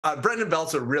Brendan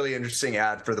Belt's a really interesting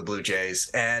ad for the Blue Jays,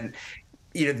 and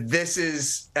this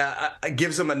is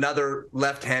gives them another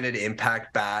left-handed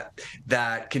impact bat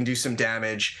that can do some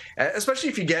damage, especially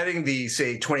if you're getting the,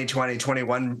 say,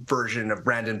 2020-21 version of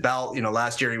Brandon Belt.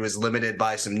 Last year he was limited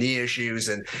by some knee issues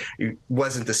and he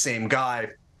wasn't the same guy.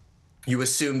 You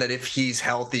assume that if he's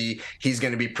healthy, he's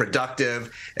going to be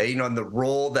productive, in the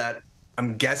role that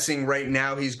I'm guessing right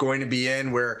now he's going to be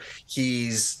in, where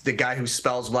he's the guy who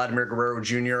spells Vladimir Guerrero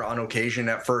Jr. on occasion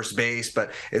at first base,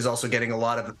 but is also getting a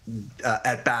lot of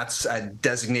at-bats at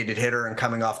designated hitter and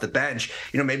coming off the bench.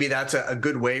 Maybe that's a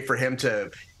good way for him to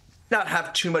not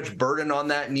have too much burden on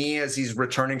that knee as he's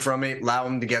returning from it, allow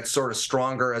him to get sort of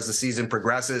stronger as the season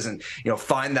progresses and,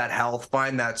 find that health,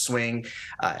 find that swing.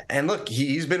 And look,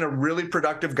 he's been a really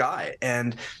productive guy.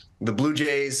 And the Blue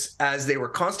Jays, as they were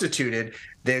constituted,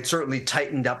 they had certainly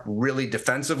tightened up really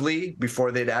defensively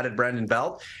before they'd added Brandon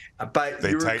Belt. But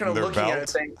you were kind of looking at it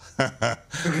saying,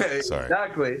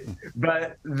 exactly.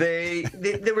 But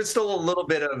there was still a little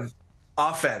bit of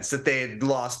offense that they had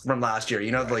lost from last year.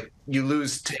 Like you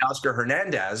lose Teoscar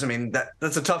Hernandez. I mean,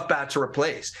 that's a tough bat to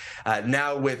replace.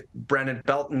 Now with Brandon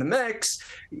Belt in the mix,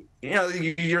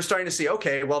 you're starting to see,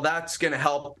 okay, well, that's going to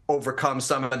help overcome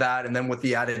some of that. And then with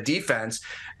the added defense,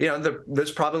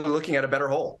 there's probably looking at a better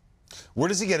hole. Where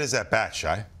does he get his at-bat, Shi?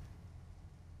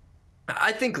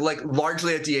 I think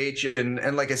largely at DH,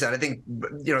 and like I said, I think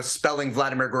spelling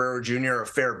Vladimir Guerrero Jr. a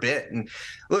fair bit. And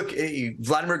look,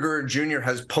 Vladimir Guerrero Jr.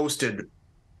 has posted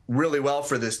really well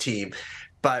for this team,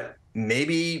 but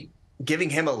maybe giving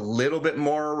him a little bit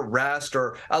more rest,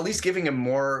 or at least giving him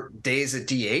more days at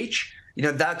DH,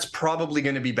 that's probably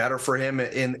going to be better for him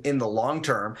in the long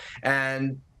term.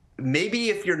 And maybe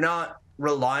if you're not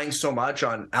relying so much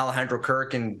on Alejandro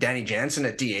Kirk and Danny Jansen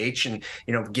at DH and,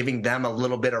 giving them a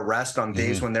little bit of rest on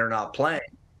days when they're not playing,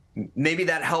 maybe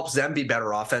that helps them be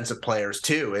better offensive players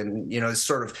too. And, it's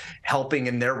sort of helping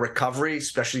in their recovery,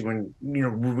 especially when,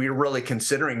 we're really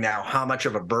considering now how much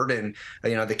of a burden,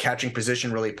 the catching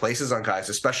position really places on guys,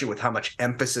 especially with how much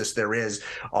emphasis there is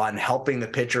on helping the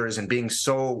pitchers and being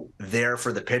so there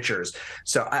for the pitchers.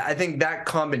 So I think that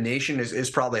combination is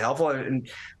probably helpful. And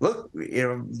look,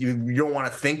 you don't want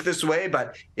to think this way,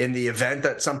 but in the event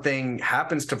that something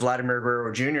happens to Vladimir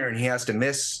Guerrero Jr. and he has to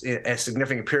miss a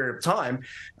significant period of time,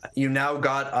 you now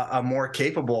got a more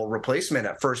capable replacement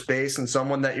at first base and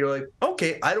someone that you're like,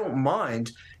 okay, I don't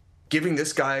mind giving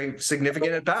this guy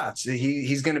significant at bats.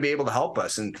 He's going to be able to help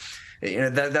us. And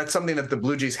that's something that the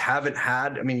Blue Jays haven't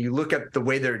had. I mean, you look at the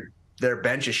way their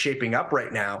bench is shaping up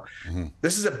right now.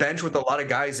 This is a bench with a lot of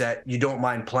guys that you don't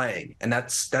mind playing. And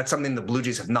that's something the Blue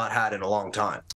Jays have not had in a long time.